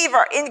 the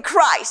believer in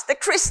Christ, the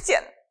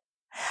Christian,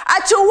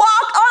 are to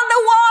walk on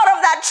the water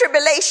of that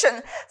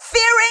tribulation,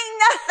 fearing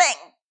nothing,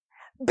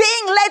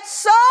 being led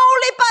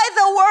solely by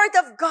the word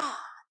of God,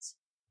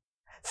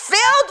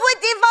 filled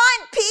with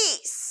divine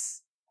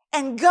peace,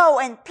 and go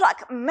and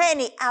pluck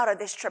many out of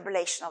this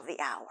tribulation of the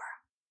hour.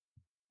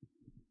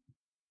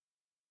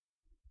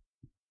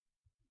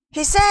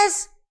 He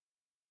says,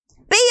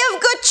 be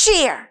of good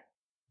cheer.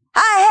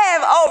 I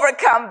have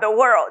overcome the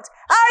world.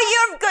 Are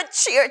you of good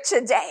cheer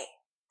today?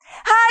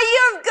 Are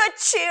you of good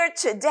cheer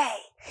today?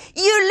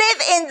 You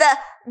live in the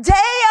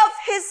day of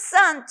his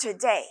Son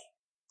today.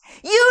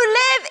 You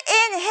live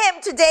in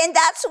him today. And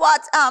that's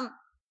what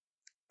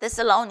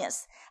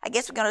Thessalonians. I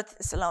guess we're going to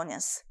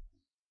Thessalonians.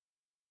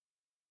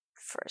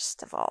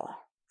 First of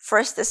all,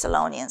 1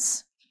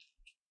 Thessalonians.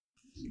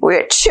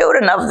 We're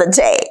children of the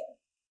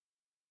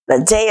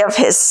day of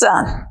his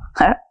Son.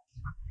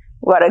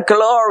 What a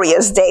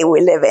glorious day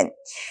we live in.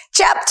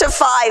 Chapter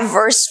 5,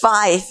 verse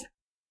 5.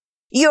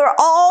 You're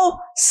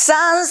all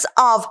sons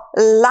of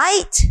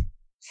light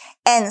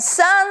and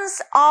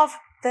sons of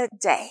the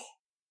day.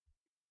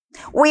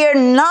 We are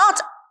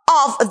not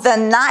of the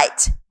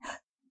night,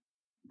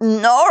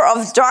 nor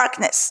of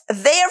darkness.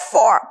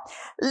 Therefore,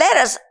 let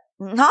us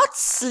not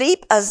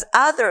sleep as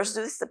others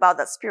do. This is about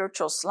that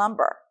spiritual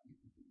slumber.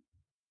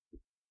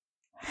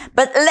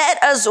 But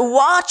let us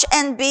watch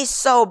and be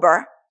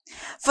sober.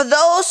 For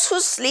those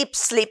who sleep,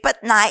 sleep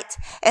at night,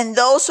 and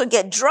those who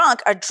get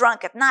drunk are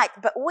drunk at night.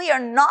 But we are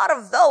not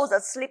of those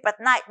that sleep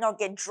at night nor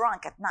get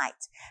drunk at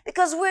night,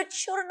 because we're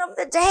children of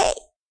the day.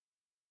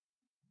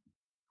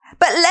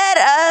 But let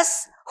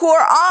us who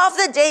are of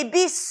the day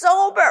be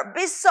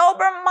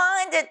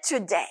sober-minded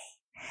today.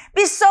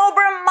 Be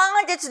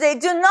sober-minded today.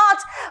 Do not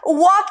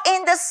walk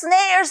in the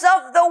snares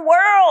of the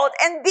world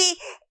and be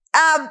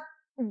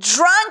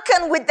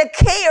drunken with the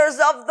cares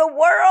of the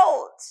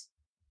world.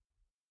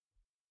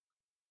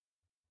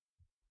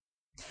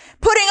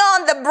 Putting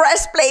on the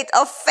breastplate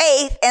of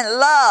faith and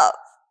love.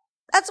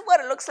 That's what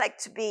it looks like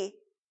to be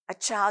a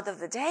child of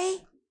the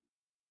day.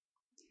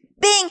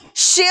 Being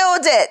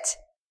shielded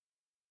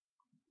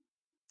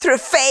through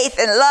faith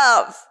and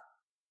love.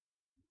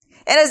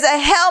 And as a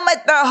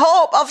helmet, the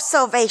hope of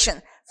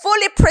salvation.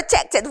 Fully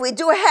protected, we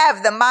do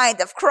have the mind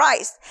of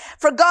Christ.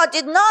 For God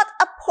did not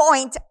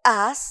appoint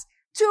us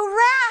to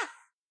wrath.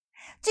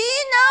 Do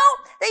you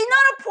know that you're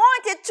not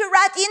appointed to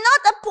wrath? You're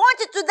not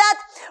appointed to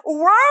that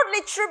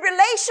worldly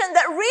tribulation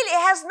that really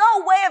has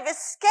no way of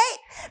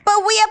escape.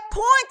 But we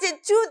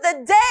appointed to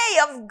the day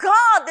of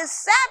God, the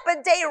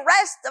Sabbath day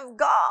rest of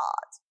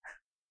God.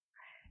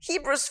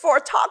 Hebrews 4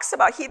 talks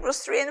about Hebrews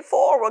 3 and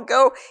 4. We'll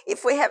go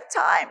if we have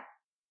time.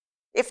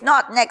 If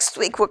not, next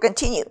week we'll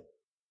continue.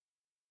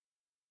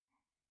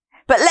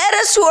 But let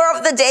us who are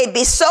of the day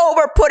be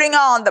sober, putting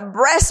on the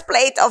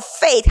breastplate of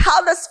faith.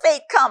 How does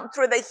faith come?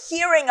 Through the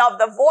hearing of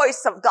the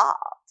voice of God.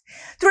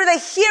 Through the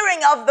hearing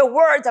of the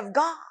word of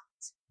God.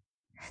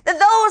 That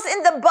those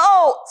in the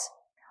boat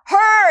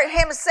heard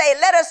him say,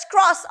 let us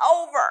cross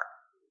over.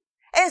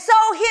 And so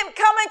him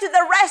coming to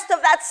the rest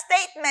of that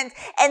statement,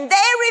 and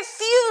they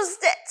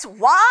refused it.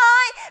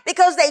 Why?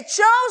 Because they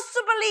chose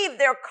to believe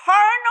their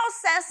carnal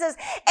senses,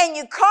 and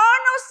your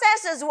carnal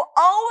senses will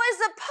always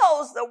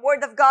oppose the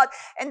word of God.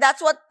 And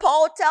that's what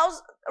Paul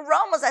tells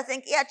Romans, I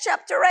think,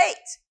 chapter 8.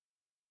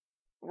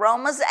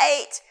 Romans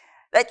 8,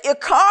 that your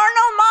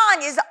carnal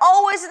mind is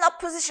always in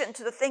opposition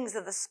to the things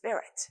of the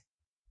Spirit.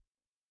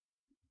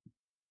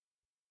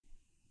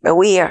 But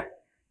we are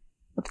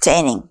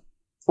obtaining.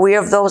 We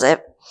are of those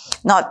that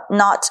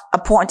not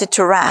appointed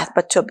to wrath,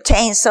 but to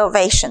obtain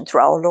salvation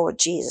through our Lord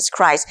Jesus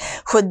Christ,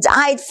 who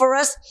died for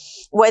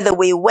us. Whether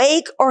we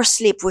wake or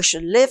sleep, we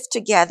should live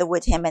together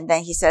with him. And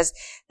then he says,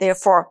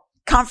 therefore,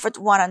 comfort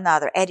one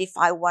another,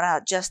 edify one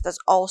another, just as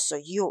also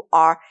you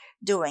are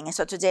doing. And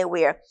so today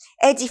we are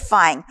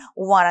edifying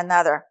one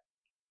another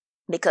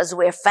because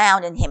we're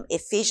found in him.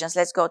 Ephesians,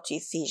 let's go to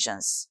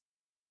Ephesians.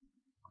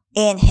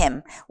 In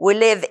him. We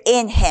live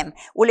in him.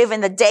 We live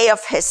in the day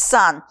of his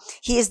son.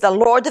 He is the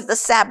Lord of the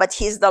Sabbath.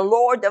 He is the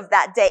Lord of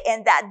that day.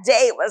 And that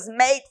day was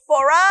made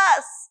for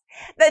us.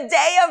 The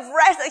day of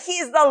rest that he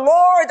is the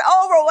Lord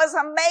over was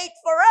made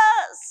for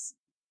us.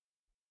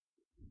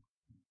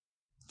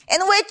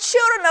 And we're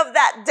children of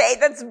that day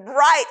that's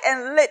bright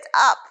and lit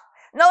up.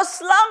 No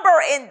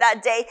slumber in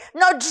that day.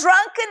 No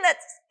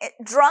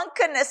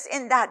drunkenness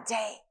in that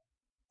day.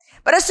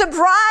 But a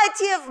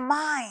sobriety of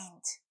mind.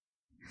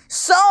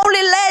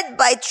 Solely led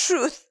by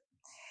truth.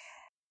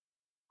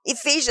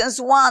 Ephesians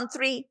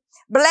 1:3.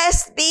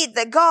 Blessed be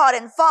the God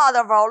and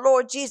Father of our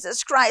Lord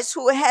Jesus Christ,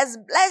 who has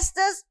blessed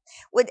us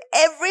with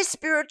every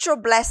spiritual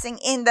blessing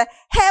in the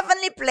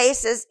heavenly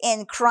places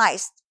in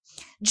Christ,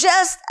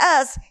 just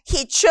as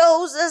he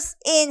chose us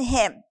in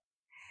him.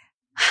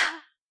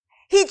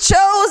 He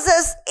chose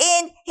us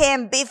in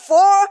him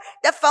before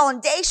the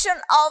foundation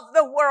of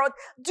the world.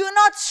 Do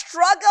not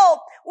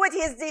struggle with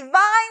his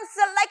divine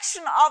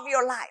selection of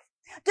your life.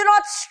 Do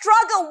not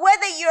struggle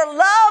whether you're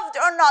loved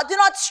or not. Do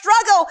not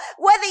struggle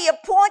whether you're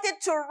pointed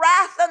to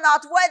wrath or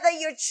not, whether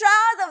you're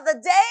child of the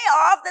day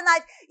or of the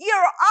night.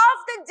 You're of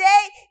the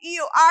day.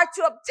 You are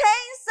to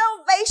obtain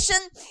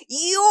salvation.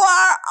 You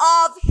are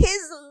of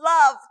his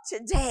love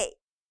today.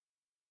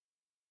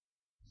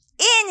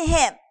 In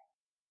him,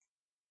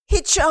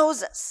 he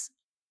chose us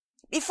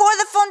before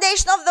the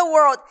foundation of the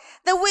world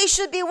that we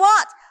should be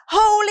what?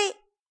 Holy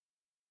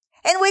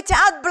and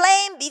without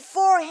blame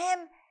before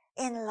him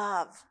in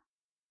love.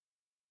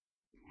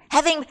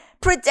 Having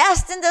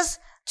predestined us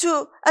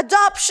to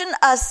adoption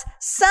as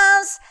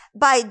sons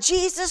by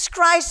Jesus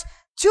Christ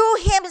to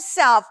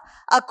himself,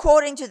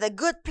 according to the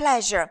good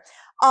pleasure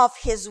of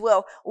his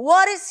will.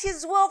 What is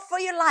his will for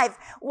your life?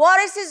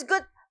 What is his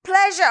good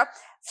pleasure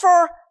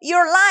for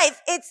your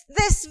life? It's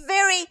this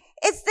very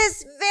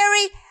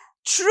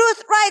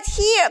truth right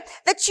here,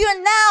 that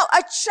you're now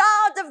a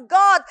child of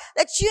God,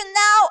 that you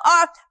now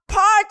are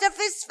part of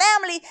his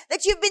family,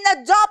 that you've been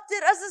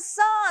adopted as a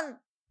son.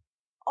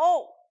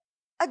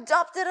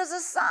 Adopted as a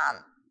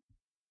son.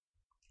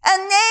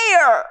 An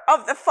heir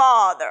of the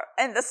Father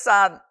and the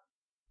Son.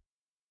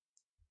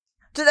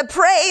 To the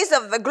praise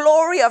of the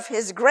glory of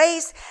his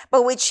grace, by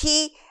which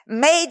he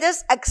made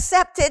us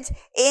accepted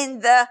in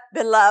the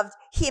beloved.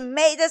 He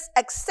made us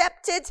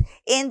accepted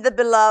in the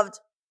beloved.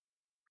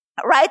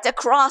 Right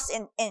across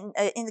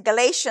in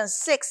Galatians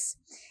 6,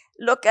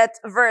 look at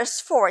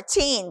verse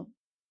 14.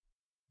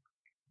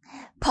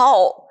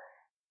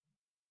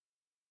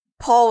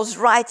 Paul's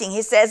writing,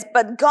 he says,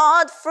 but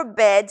God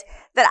forbid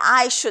that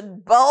I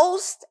should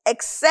boast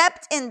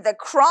except in the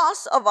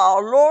cross of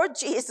our Lord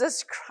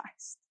Jesus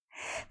Christ.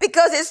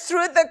 Because it's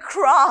through the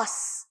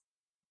cross.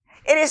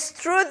 It is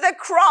through the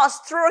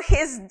cross, through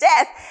his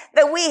death,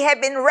 that we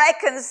have been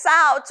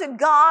reconciled to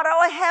God,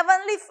 our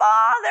Heavenly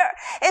Father.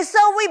 And so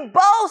we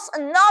boast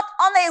not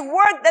on a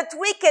work that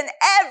we can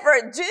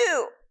ever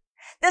do.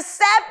 The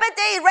Sabbath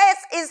day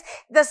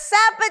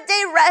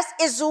rest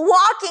is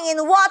walking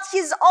in what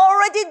he's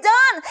already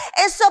done.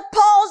 And so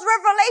Paul's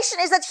revelation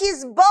is that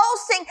he's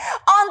boasting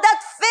on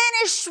that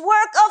finished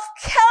work of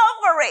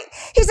Calvary.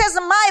 He says,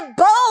 my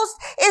boast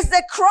is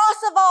the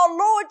cross of our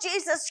Lord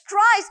Jesus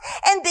Christ.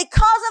 And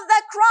because of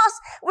that cross,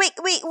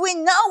 we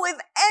know we've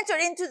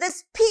entered into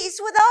this peace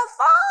with our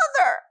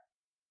Father.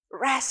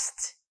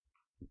 Rest.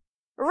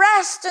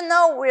 Rest to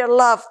know we're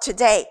loved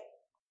today.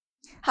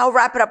 I'll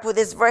wrap it up with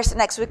this verse and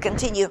next we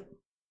continue.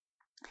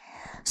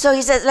 So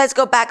he says, let's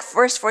go back,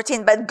 verse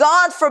 14. But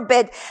God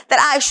forbid that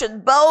I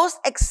should boast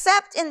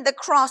except in the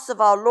cross of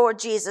our Lord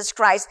Jesus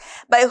Christ,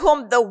 by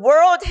whom the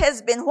world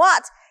has been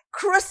what?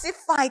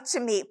 Crucified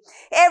to me.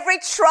 Every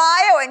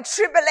trial and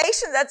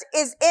tribulation that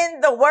is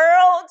in the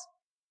world,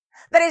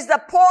 that is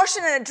the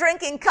portion and the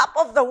drinking cup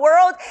of the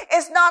world,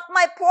 is not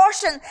my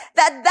portion.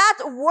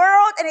 That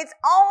world and its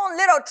own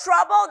little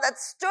trouble that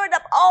stirred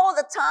up all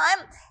the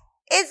time,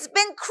 it's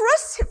been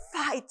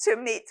crucified to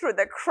me through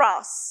the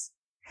cross,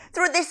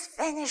 through this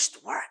finished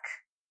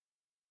work.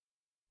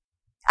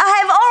 I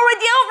have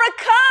already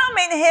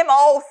overcome in him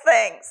all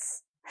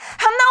things.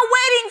 I'm not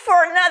waiting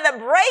for another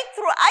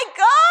breakthrough. I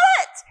got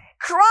it.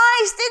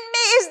 Christ in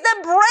me is the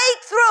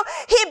breakthrough.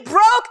 He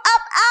broke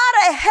up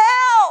out of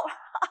hell.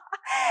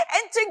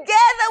 And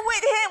together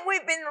with him,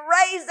 we've been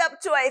raised up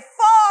to a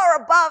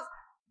far above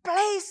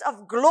place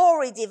of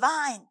glory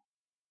divine.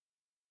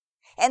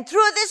 And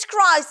through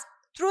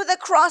the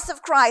cross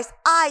of Christ,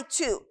 I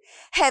too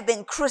have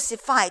been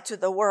crucified to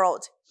the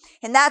world.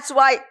 And that's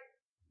why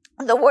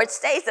the word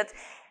states that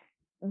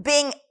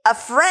being a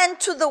friend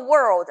to the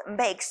world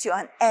makes you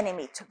an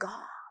enemy to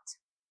God.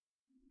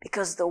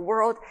 Because the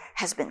world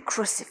has been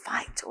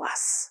crucified to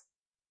us.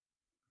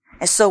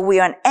 And so we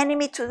are an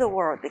enemy to the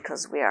world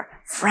because we are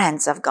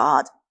friends of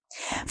God.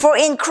 For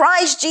in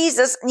Christ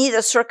Jesus,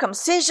 neither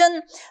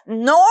circumcision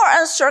nor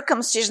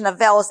uncircumcision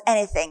avails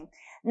anything.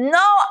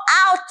 No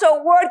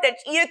outer work that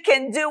you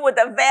can do would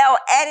avail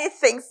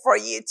anything for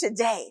you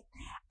today.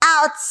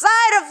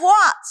 Outside of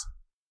what?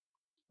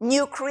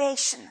 New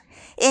creation.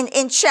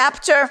 In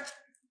chapter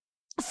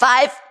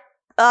 5,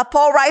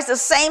 Paul writes the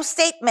same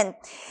statement.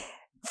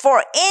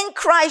 For in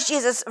Christ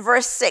Jesus,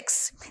 verse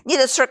 6,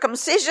 neither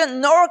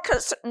circumcision nor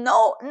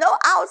no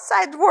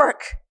outside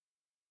work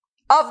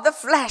of the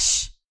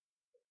flesh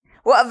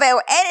will avail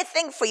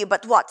anything for you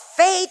but what?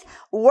 Faith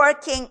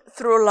working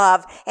through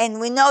love. And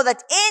we know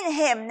that in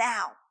him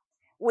now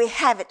we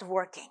have it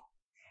working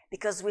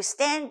because we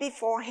stand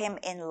before him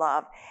in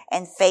love,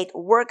 and faith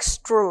works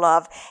through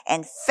love,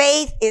 and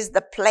faith is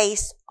the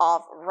place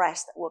of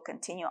rest. We'll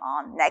continue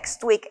on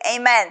next week.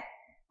 Amen.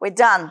 We're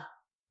done.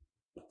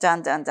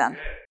 Done.